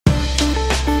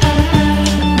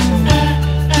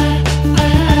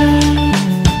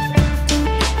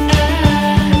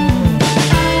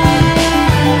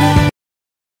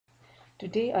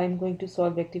Today I am going to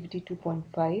solve activity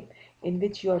 2.5, in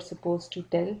which you are supposed to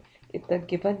tell if the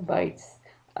given bytes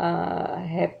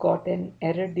have got an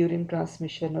error during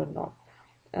transmission or not.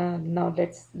 Now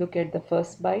let's look at the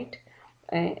first byte,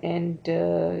 and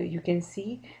you can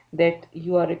see that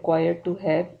you are required to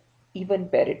have even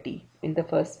parity in the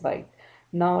first byte.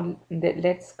 Now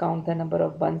let's count the number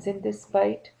of ones in this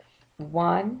byte.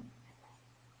 1,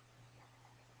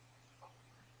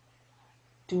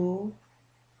 2,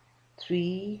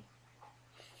 3,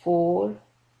 4,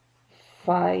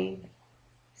 5,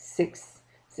 6.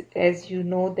 As you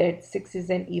know that 6 is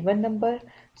an even number,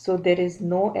 so there is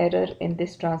no error in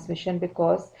this transmission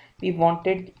because we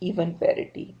wanted even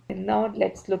parity. And now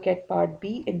let's look at part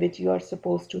B, in which you are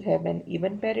supposed to have an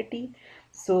even parity.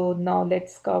 So now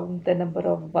let's count the number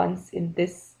of ones in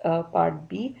this part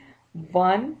B.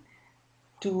 1,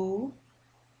 2,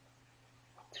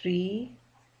 3,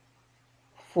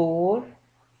 4,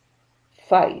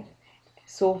 5.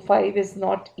 So 5 is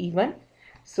not even,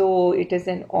 so it is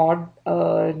an odd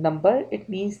number. It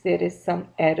means there is some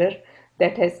error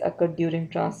that has occurred during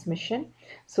transmission.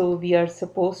 So we are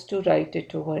supposed to write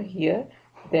it over here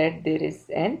that there is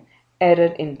an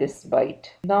error in this byte.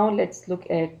 Now let's look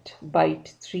at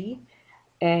byte 3,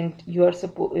 and you are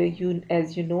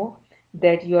as you know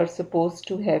that you are supposed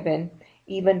to have an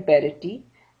even parity.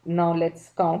 Now let's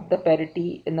count the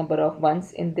parity number of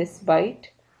ones in this byte.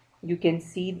 You can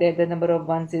see that the number of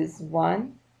ones is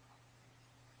 1,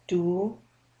 2,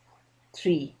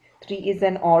 3. 3 is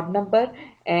an odd number,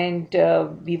 and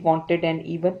we wanted an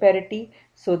even parity,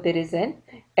 so there is an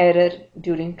error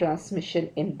during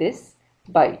transmission in this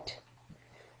byte.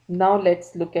 Now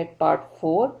let's look at part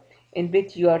 4, in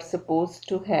which you are supposed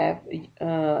to have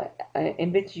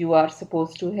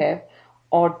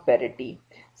odd parity.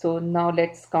 So now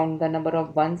let's count the number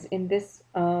of ones in this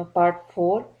part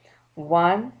 4.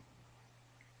 1,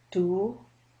 2,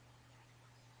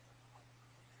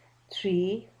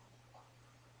 3,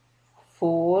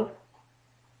 4,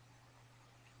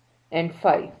 and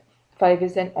 5. 5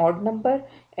 is an odd number,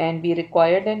 and we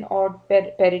required an odd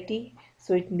parity,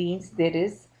 so it means there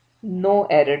is no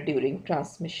error during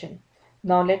transmission.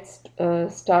 Now let's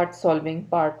start solving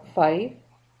part 5.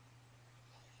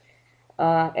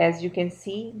 As you can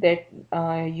see that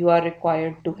you are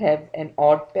required to have an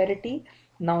odd parity.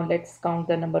 Now let's count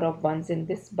the number of ones in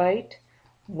this byte.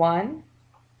 1,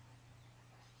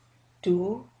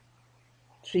 2,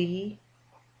 3,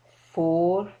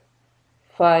 4,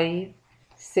 5,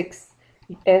 6.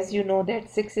 As you know that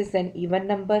 6 is an even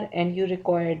number and you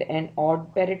required an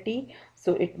odd parity,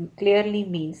 so it clearly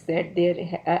means that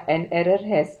an error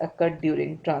has occurred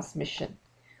during transmission.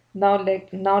 Now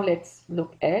let's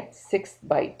look at 6th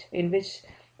byte, in which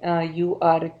you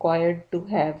are required to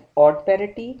have odd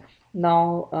parity.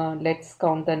 Now let's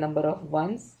count the number of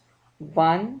ones.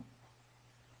 1,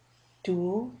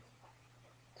 2,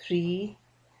 3,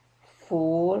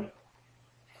 4,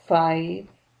 5,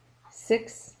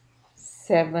 6,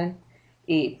 7,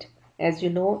 8. As you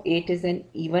know, 8 is an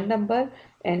even number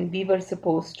and we were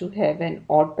supposed to have an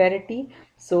odd parity,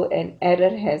 so an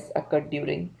error has occurred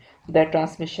during the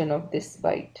transmission of this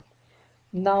byte.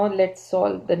 Now let's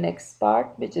solve the next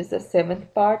part, which is the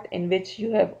 7th part, in which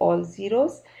you have all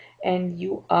zeros and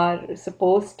you are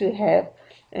supposed to have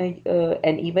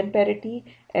an even parity.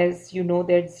 As you know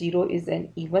that 0 is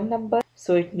an even number,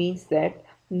 so it means that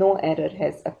no error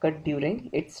has occurred during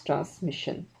its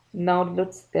transmission. Now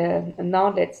let's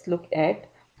look at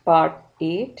part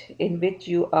 8, in which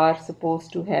you are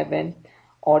supposed to have an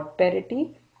odd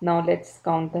parity. Now let's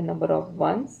count the number of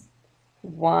ones.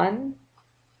 1,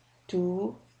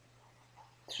 2,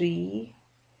 3,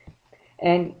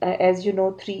 and as you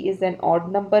know 3 is an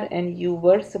odd number and you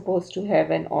were supposed to have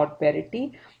an odd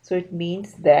parity, so it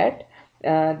means that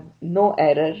no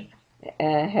error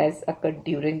has occurred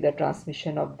during the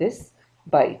transmission of this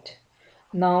byte.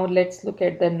 Now let's look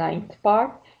at the 9th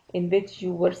part, in which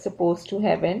you were supposed to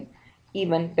have an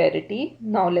even parity.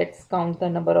 Now let's count the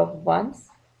number of ones.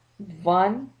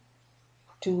 1,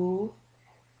 2,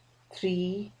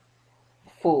 3,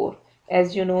 4.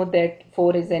 As you know that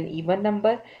 4 is an even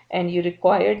number and you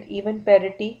required even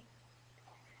parity,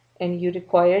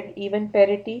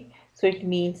 so it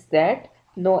means that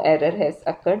no error has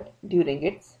occurred during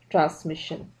its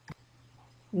transmission.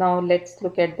 Now let's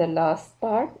look at the last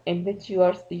part, in which you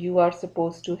are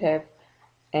supposed to have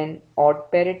an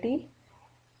odd parity.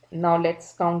 Now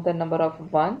let's count the number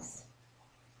of ones.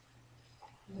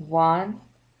 1,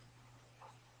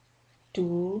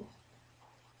 2,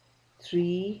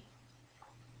 3,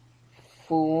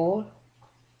 4,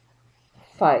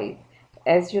 5.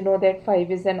 As you know that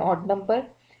 5 is an odd number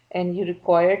and you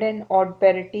required an odd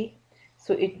parity.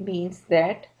 So it means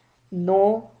that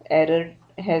no error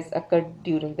has occurred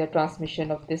during the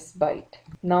transmission of this byte.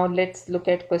 Now let's look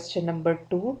at question number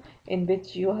 2, in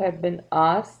which you have been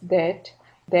asked that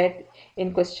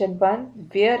in question 1,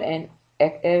 where an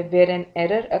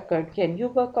error occurred, can you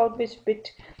work out which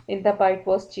bit in the byte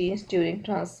was changed during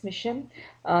transmission?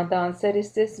 The answer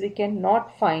is this: we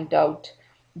cannot find out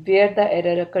where the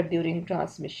error occurred during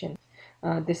transmission.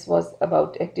 This was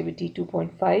about activity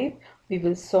 2.5. We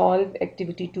will solve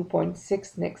activity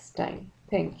 2.6 next time.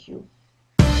 Thank you.